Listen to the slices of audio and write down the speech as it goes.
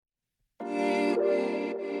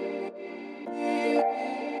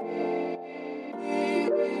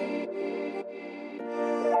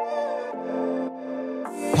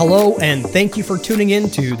Hello, and thank you for tuning in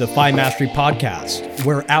to the Fi Mastery Podcast,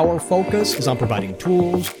 where our focus is on providing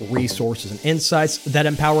tools, resources, and insights that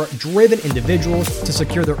empower driven individuals to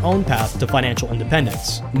secure their own path to financial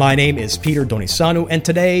independence. My name is Peter Donisanu, and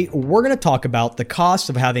today we're going to talk about the cost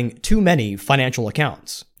of having too many financial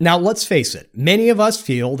accounts. Now, let's face it, many of us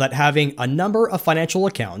feel that having a number of financial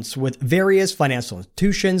accounts with various financial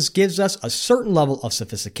institutions gives us a certain level of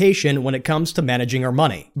sophistication when it comes to managing our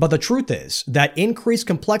money. But the truth is that increased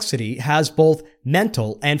complexity has both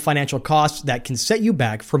mental and financial costs that can set you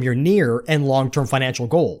back from your near and long-term financial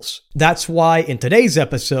goals. That's why in today's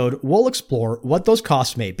episode, we'll explore what those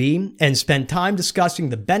costs may be and spend time discussing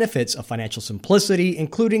the benefits of financial simplicity,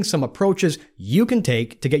 including some approaches you can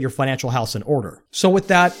take to get your financial house in order. So with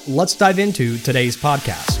that, let's dive into today's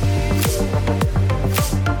podcast.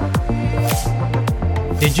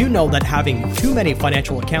 Did you know that having too many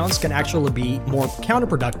financial accounts can actually be more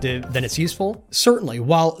counterproductive than it's useful? Certainly,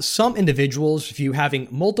 while some individuals view having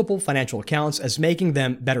multiple financial accounts as making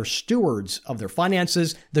them better stewards of their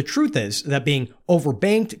finances, the truth is that being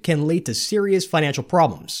overbanked can lead to serious financial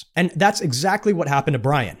problems. And that's exactly what happened to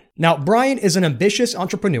Brian. Now, Brian is an ambitious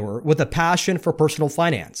entrepreneur with a passion for personal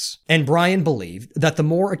finance. And Brian believed that the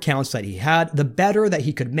more accounts that he had, the better that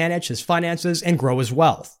he could manage his finances and grow his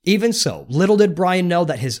wealth. Even so, little did Brian know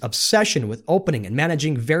that his obsession with opening and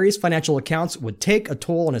managing various financial accounts would take a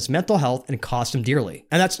toll on his mental health and cost him dearly.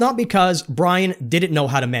 And that's not because Brian didn't know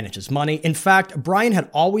how to manage his money. In fact, Brian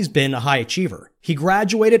had always been a high achiever. He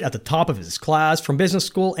graduated at the top of his class from business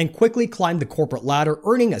school and quickly climbed the corporate ladder,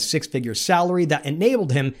 earning a six-figure salary that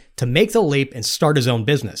enabled him to make the leap and start his own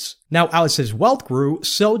business. Now, as his wealth grew,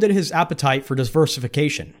 so did his appetite for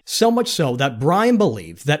diversification. So much so that Brian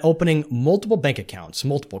believed that opening multiple bank accounts,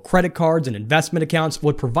 multiple credit cards, and investment accounts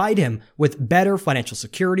would provide him with better financial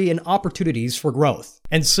security and opportunities for growth.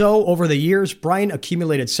 And so, over the years, Brian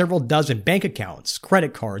accumulated several dozen bank accounts,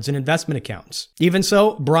 credit cards, and investment accounts. Even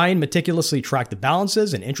so, Brian meticulously tracked the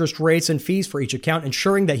balances and interest rates and fees for each account,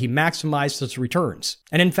 ensuring that he maximized its returns.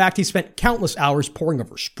 And in fact, he spent countless hours poring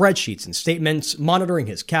over spreadsheets and statements, monitoring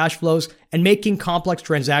his cash flows, and making complex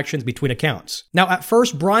transactions between accounts. Now, at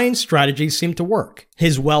first, Brian's strategy seemed to work.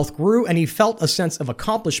 His wealth grew and he felt a sense of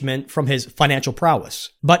accomplishment from his financial prowess.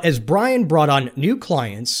 But as Brian brought on new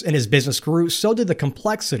clients and his business grew, so did the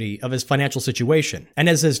complexity of his financial situation. And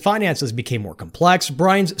as his finances became more complex,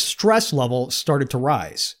 Brian's stress level started to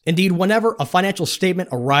rise. Indeed, whenever a financial statement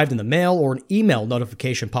arrived in the mail or an email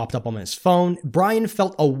notification popped up on his phone, Brian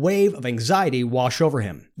felt a wave of anxiety wash over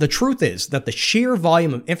him. The truth is that the sheer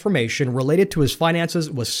volume of information related to his finances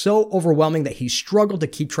was so overwhelming that he struggled to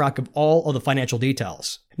keep track of all of the financial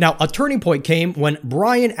details. Now, a turning point came when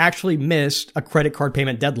Brian actually missed a credit card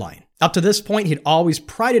payment deadline. Up to this point, he'd always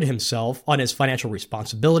prided himself on his financial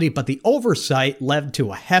responsibility, but the oversight led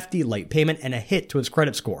to a hefty late payment and a hit to his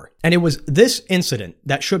credit score. And it was this incident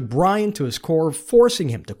that shook Brian to his core, forcing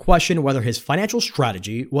him to question whether his financial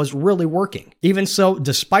strategy was really working. Even so,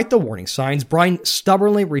 despite the warning signs, Brian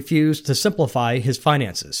stubbornly refused to simplify his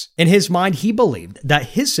finances. In his mind, he believed that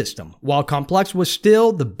his system, while complex, was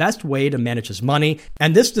still the best way to manage his money,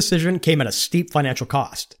 and this decision came at a steep financial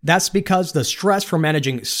cost. That's because the stress from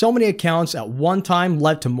managing so many accounts at one time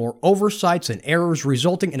led to more oversights and errors,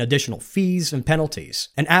 resulting in additional fees and penalties.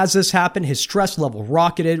 And as this happened, his stress level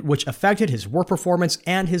rocketed, which affected his work performance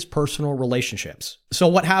and his personal relationships. So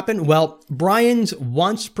what happened? Well, Brian's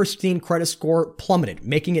once pristine credit score plummeted,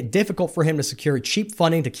 making it difficult for him to secure cheap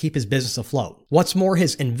funding to keep his business afloat. What's more,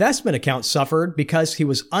 his investment account suffered because he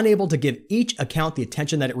was unable to give each account the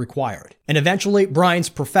attention that it required. And eventually, Brian's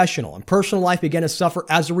professional and personal life began to suffer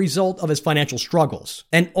as a result of his financial struggles.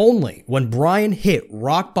 And only when Brian hit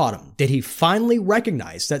rock bottom did he finally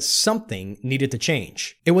recognize that something needed to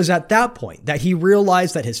change. It was at that point that he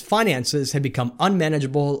realized that his finances had become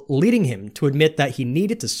unmanageable, leading him to admit that he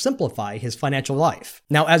needed to simplify his financial life.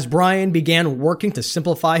 Now, as Brian began working to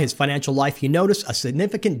simplify his financial life, he noticed a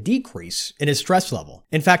significant decrease in his stress level.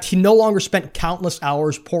 In fact, he no longer spent countless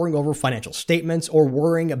hours poring over financial statements or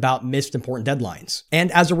worrying about missed important deadlines.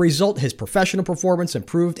 And as a result, his professional performance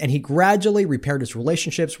improved and he gradually repaired his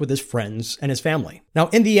relationships with his friends and his family. Now,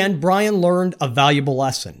 in the end, Brian learned a valuable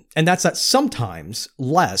lesson, and that's that sometimes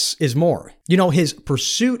less is more. His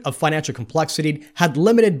pursuit of financial complexity had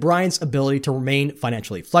limited Brian's ability to remain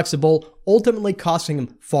financially flexible, ultimately costing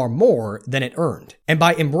him far more than it earned. And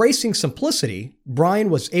by embracing simplicity, Brian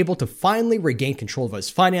was able to finally regain control of his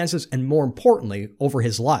finances and, more importantly, over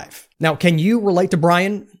his life. Now, can you relate to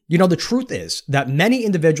Brian? The truth is that many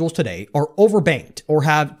individuals today are overbanked or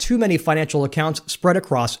have too many financial accounts spread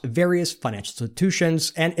across various financial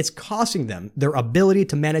institutions, and it's costing them their ability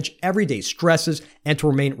to manage everyday stresses and to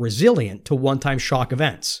remain resilient to one-time shock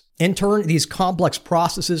events. In turn, these complex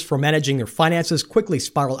processes for managing their finances quickly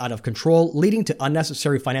spiral out of control, leading to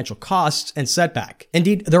unnecessary financial costs and setback.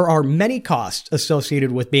 Indeed, there are many costs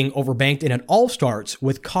associated with being overbanked, and it all starts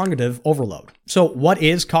with cognitive overload. So what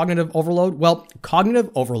is cognitive overload? Well,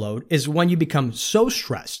 cognitive overload is when you become so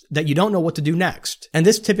stressed that you don't know what to do next. And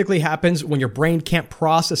this typically happens when your brain can't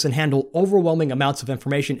process and handle overwhelming amounts of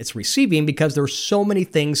information it's receiving because there's so many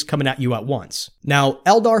things coming at you at once. Now,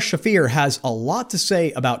 Eldar Shafir has a lot to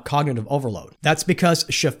say about cognitive overload. That's because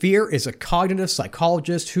Shafir is a cognitive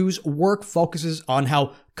psychologist whose work focuses on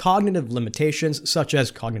how cognitive limitations such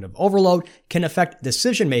as cognitive overload can affect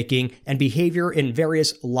decision-making and behavior in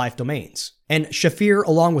various life domains. And Shafir,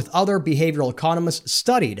 along with other behavioral economists,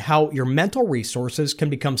 studied how your mental resources can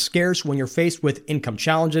become scarce when you're faced with income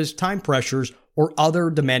challenges, time pressures, or other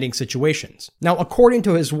demanding situations. Now, according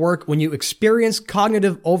to his work, when you experience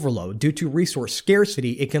cognitive overload due to resource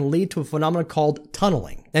scarcity, it can lead to a phenomenon called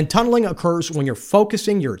tunneling. And tunneling occurs when you're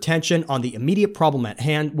focusing your attention on the immediate problem at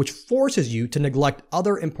hand, which forces you to neglect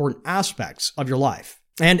other important aspects of your life.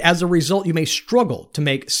 And as a result, you may struggle to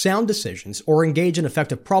make sound decisions or engage in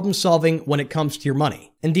effective problem solving when it comes to your money.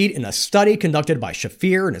 Indeed, in a study conducted by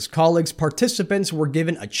Shafir and his colleagues, participants were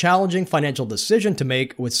given a challenging financial decision to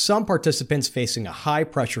make, with some participants facing a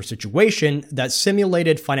high-pressure situation that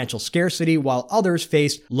simulated financial scarcity while others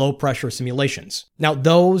faced low-pressure simulations. Now,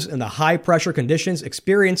 those in the high-pressure conditions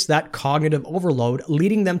experienced that cognitive overload,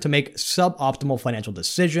 leading them to make suboptimal financial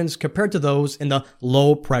decisions compared to those in the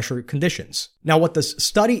low-pressure conditions. Now, what this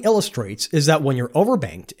study illustrates is that when you're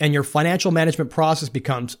overbanked and your financial management process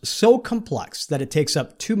becomes so complex that it takes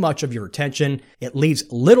up too much of your attention, it leaves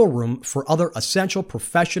little room for other essential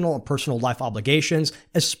professional and personal life obligations,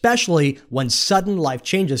 especially when sudden life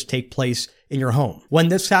changes take place in your home. When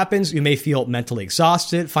this happens, you may feel mentally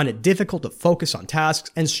exhausted, find it difficult to focus on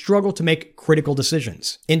tasks, and struggle to make critical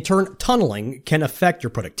decisions. In turn, tunneling can affect your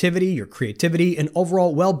productivity, your creativity, and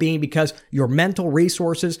overall well-being because your mental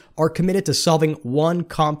resources are committed to solving one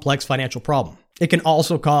complex financial problem. It can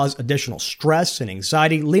also cause additional stress and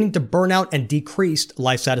anxiety, leading to burnout and decreased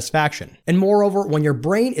life satisfaction. And moreover, when your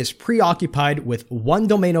brain is preoccupied with one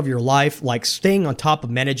domain of your life, like staying on top of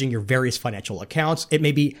managing your various financial accounts, it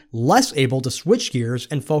may be less able to switch gears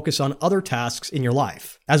and focus on other tasks in your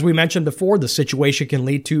life. As we mentioned before, the situation can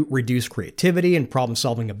lead to reduced creativity and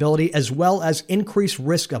problem-solving ability, as well as increased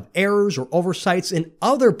risk of errors or oversights in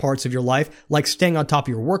other parts of your life, like staying on top of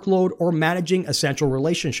your workload or managing essential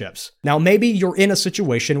relationships. Now, maybe you're in a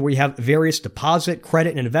situation where you have various deposit,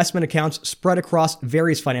 credit, and investment accounts spread across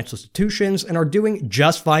various financial institutions and are doing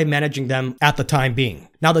just fine managing them at the time being.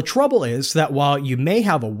 Now, the trouble is that while you may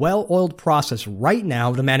have a well-oiled process right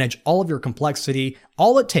now to manage all of your complexity,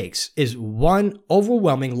 all it takes is one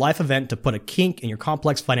overwhelming life event to put a kink in your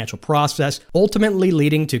complex financial process, ultimately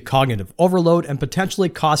leading to cognitive overload and potentially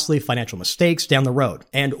costly financial mistakes down the road.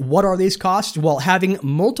 And what are these costs? Well, having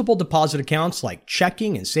multiple deposit accounts like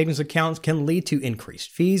checking and savings accounts can lead to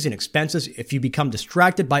increased fees and expenses if you become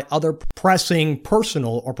distracted by other pressing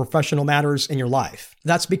personal or professional matters in your life.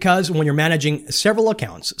 That's because when you're managing several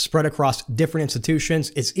accounts spread across different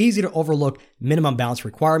institutions, it's easy to overlook minimum balance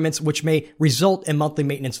requirements, which may result in monthly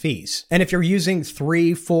maintenance fees. And if you're using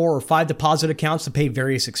 3, 4, or 5 deposit accounts to pay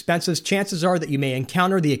various expenses, chances are that you may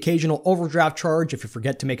encounter the occasional overdraft charge if you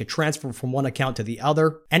forget to make a transfer from one account to the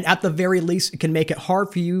other. And at the very least, it can make it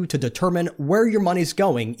hard for you to determine where your money's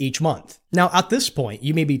going each month. Now, at this point,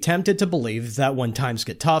 you may be tempted to believe that when times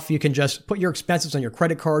get tough, you can just put your expenses on your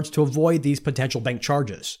credit cards to avoid these potential bank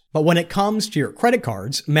charges. But when it comes to your credit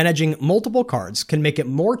cards, managing multiple cards can make it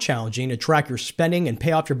more challenging to track your spending and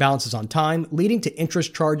pay off your balances on time, leading to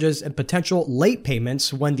interest charges and potential late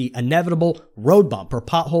payments when the inevitable road bump or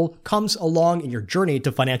pothole comes along in your journey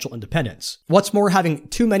to financial independence. What's more, having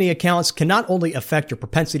too many accounts can not only affect your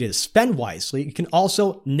propensity to spend wisely, it can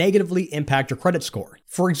also negatively impact your credit score.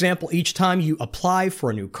 For example, each time you apply for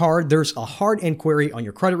a new card, there's a hard inquiry on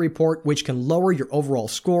your credit report, which can lower your overall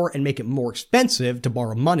score and make it more expensive to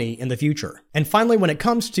borrow money in the future. And finally, when it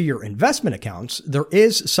comes to your investment accounts, there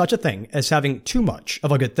is such a thing as having too much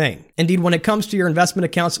of a good thing. Indeed, when it comes to your investment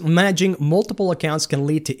accounts, managing multiple accounts can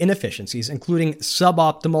lead to inefficiencies, including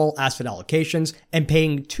suboptimal asset allocations and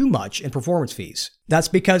paying too much in performance fees. That's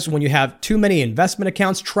because when you have too many investment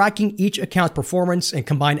accounts, tracking each account's performance and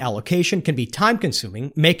combined allocation can be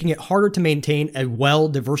time-consuming, making it harder to maintain a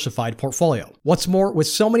well-diversified portfolio. What's more, with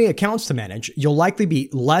so many accounts to manage, you'll likely be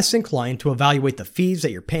less inclined to evaluate the fees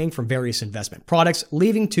that you're paying from various investment products,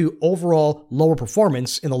 leading to overall lower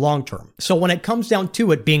performance in the long term. So when it comes down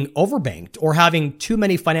to it, being overbanked or having too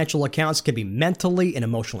many financial accounts can be mentally and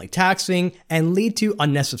emotionally taxing and lead to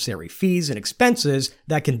unnecessary fees and expenses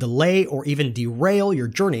that can delay or even derail your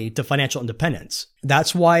journey to financial independence.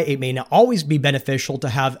 That's why it may not always be beneficial to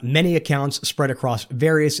have many accounts spread across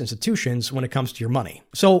various institutions when it comes to your money.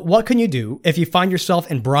 So what can you do if you find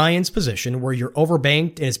yourself in Brian's position where you're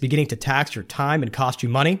overbanked and it's beginning to tax your time and cost you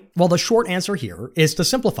money? Well, the short answer here is to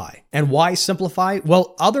simplify. And why simplify?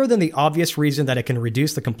 Well, other than the obvious reason that it can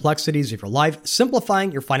reduce the complexities of your life,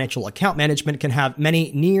 simplifying your financial account management can have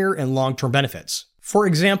many near and long-term benefits. For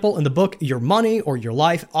example, in the book Your Money or Your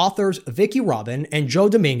Life, authors Vicki Robin and Joe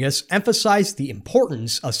Dominguez emphasize the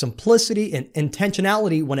importance of simplicity and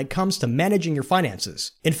intentionality when it comes to managing your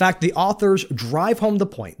finances. In fact, the authors drive home the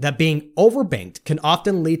point that being overbanked can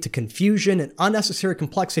often lead to confusion and unnecessary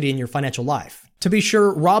complexity in your financial life. To be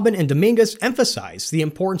sure, Robin and Dominguez emphasize the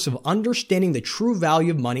importance of understanding the true value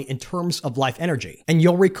of money in terms of life energy. And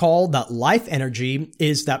you'll recall that life energy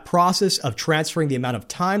is that process of transferring the amount of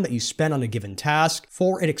time that you spend on a given task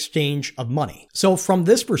for an exchange of money. So from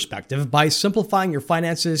this perspective, by simplifying your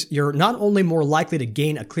finances, you're not only more likely to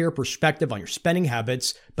gain a clear perspective on your spending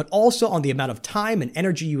habits, but also on the amount of time and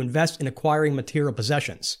energy you invest in acquiring material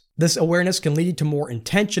possessions. This awareness can lead to more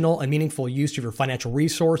intentional and meaningful use of your financial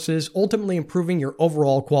resources, ultimately improving your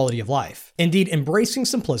overall quality of life. Indeed, embracing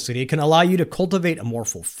simplicity can allow you to cultivate a more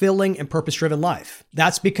fulfilling and purpose-driven life.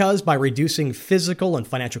 That's because by reducing physical and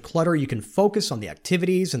financial clutter, you can focus on the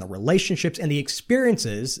activities and the relationships and the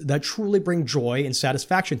experiences that truly bring joy and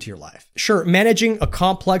satisfaction to your life. Sure, managing a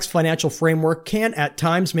complex financial framework can at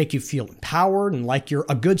times make you feel empowered and like you're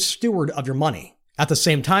a good steward of your money. At the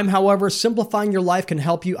same time, however, simplifying your life can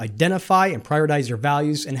help you identify and prioritize your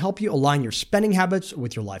values and help you align your spending habits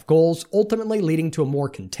with your life goals, ultimately leading to a more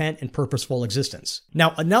content and purposeful existence.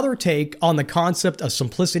 Now, another take on the concept of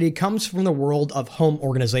simplicity comes from the world of home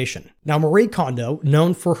organization. Now, Marie Kondo,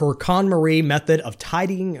 known for her KonMari method of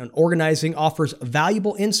tidying and organizing, offers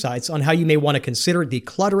valuable insights on how you may want to consider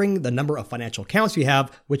decluttering the number of financial accounts you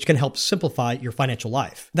have, which can help simplify your financial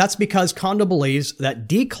life. That's because Kondo believes that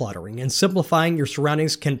decluttering and simplifying your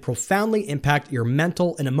surroundings can profoundly impact your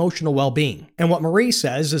mental and emotional well-being. And what Marie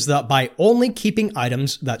says is that by only keeping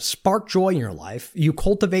items that spark joy in your life, you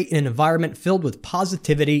cultivate an environment filled with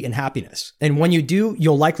positivity and happiness. And when you do,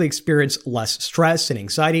 you'll likely experience less stress and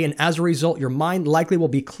anxiety, and as a result, your mind likely will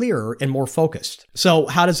be clearer and more focused. So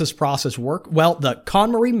how does this process work? Well, the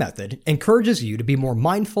KonMari method encourages you to be more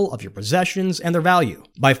mindful of your possessions and their value.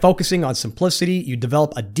 By focusing on simplicity, you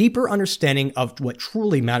develop a deeper understanding of what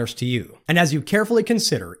truly matters to you. And as you carefully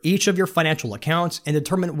consider each of your financial accounts and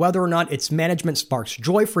determine whether or not its management sparks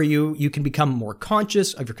joy for you, you can become more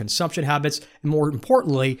conscious of your consumption habits and, more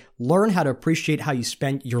importantly, learn how to appreciate how you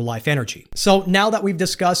spend your life energy. So now that we've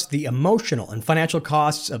discussed the emotional and financial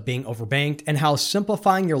costs of being overbanked and how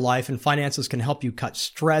simplifying your life and finances can help you cut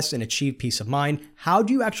stress and achieve peace of mind, how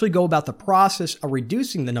do you actually go about the process of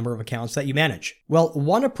reducing the number of accounts that you manage? Well,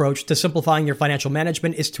 one approach to simplifying your financial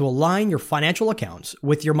management is to align your financial accounts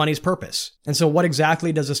with your money's purpose. And so what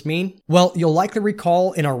exactly does this mean? Well, you'll likely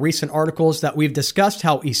recall in our recent articles that we've discussed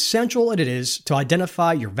how essential it is to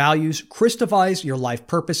identify your values, crystallize your life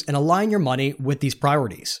purpose, and align your money with these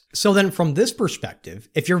priorities. So then from this perspective,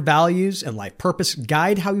 if your values and life purpose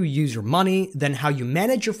guide how you use your money, then how you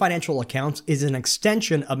manage your financial accounts is an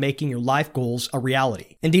extension of making your life goals a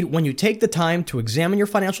reality. Indeed, when you take the time to examine your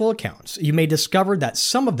financial accounts, you may discover that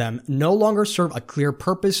some of them no longer serve a clear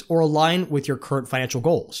purpose or align with your current financial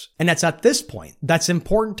goals. And it's at this point that's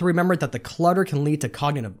important to remember that the clutter can lead to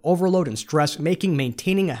cognitive overload and stress, making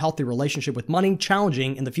maintaining a healthy relationship with money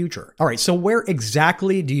challenging in the future. All right, so where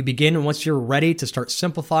exactly do you begin once you're ready to start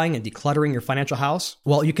simplifying and decluttering your financial house?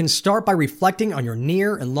 Well, you can start by reflecting on your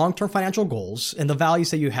near and long-term financial goals and the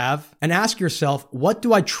values that you have, and ask yourself, what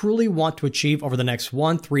do I truly want to achieve over the next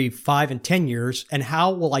 1, 3, 5, and 10 years, and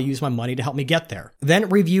how will I use my money to help me get there? Then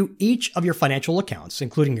review each of your financial accounts,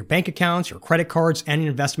 including your bank accounts, your credit cards, and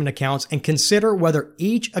investment accounts, and consider consider whether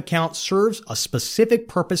each account serves a specific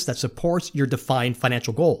purpose that supports your defined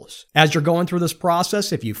financial goals. As you're going through this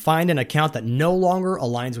process, if you find an account that no longer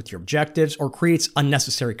aligns with your objectives or creates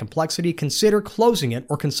unnecessary complexity, consider closing it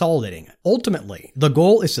or consolidating it. Ultimately, the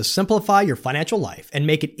goal is to simplify your financial life and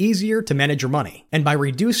make it easier to manage your money. And by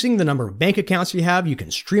reducing the number of bank accounts you have, you can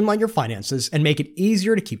streamline your finances and make it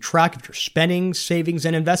easier to keep track of your spending, savings,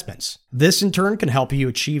 and investments. This in turn can help you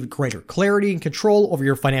achieve greater clarity and control over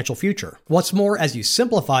your financial future. What's more, as you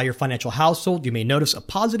simplify your financial household, you may notice a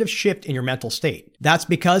positive shift in your mental state. That's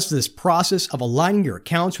because this process of aligning your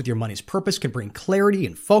accounts with your money's purpose can bring clarity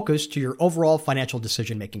and focus to your overall financial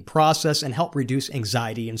decision-making process and help reduce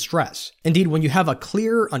anxiety and stress. Indeed, when you have a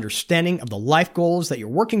clear understanding of the life goals that you're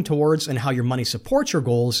working towards and how your money supports your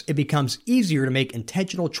goals, it becomes easier to make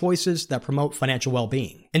intentional choices that promote financial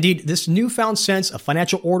well-being. Indeed, this newfound sense of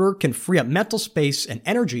financial order can free up mental space and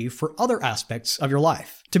energy for other aspects of your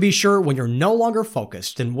life. To be sure, when you're no longer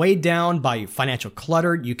focused and weighed down by financial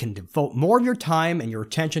clutter, you can devote more of your time and your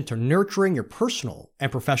attention to nurturing your personal and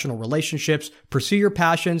professional relationships, pursue your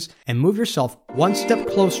passions, and move yourself one step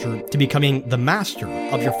closer to becoming the master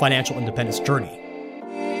of your financial independence journey.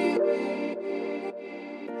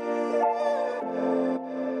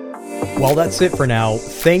 Well, that's it for now.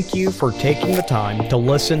 Thank you for taking the time to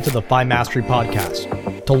listen to the FI Mastery podcast.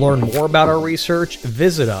 To learn more about our research,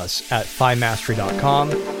 visit us at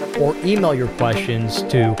FIMastery.com or email your questions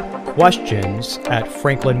to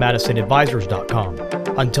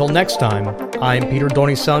questions@FranklinMadisonAdvisors.com. Until next time, I'm Peter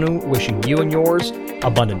Donisanu, wishing you and yours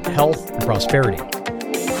abundant health and prosperity.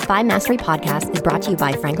 FI Mastery Podcast is brought to you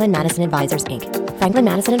by Franklin Madison Advisors, Inc. Franklin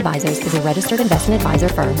Madison Advisors is a registered investment advisor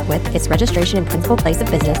firm with its registration and principal place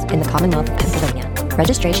of business in the Commonwealth of Pennsylvania.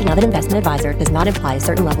 Registration of an investment advisor does not imply a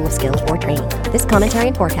certain level of skill or training. This commentary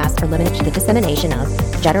and forecast are limited to the dissemination of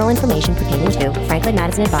general information pertaining to Franklin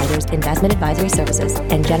Madison Advisors investment advisory services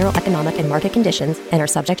and general economic and market conditions and are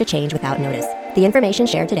subject to change without notice. The information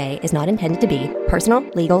shared today is not intended to be personal,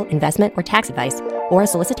 legal, investment, or tax advice or a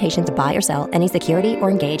solicitation to buy or sell any security or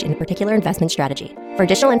engage in a particular investment strategy. For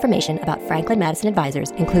additional information about Franklin Madison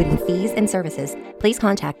Advisors, including fees and services, please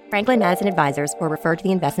contact Franklin Madison Advisors or refer to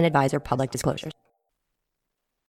the investment advisor public disclosures.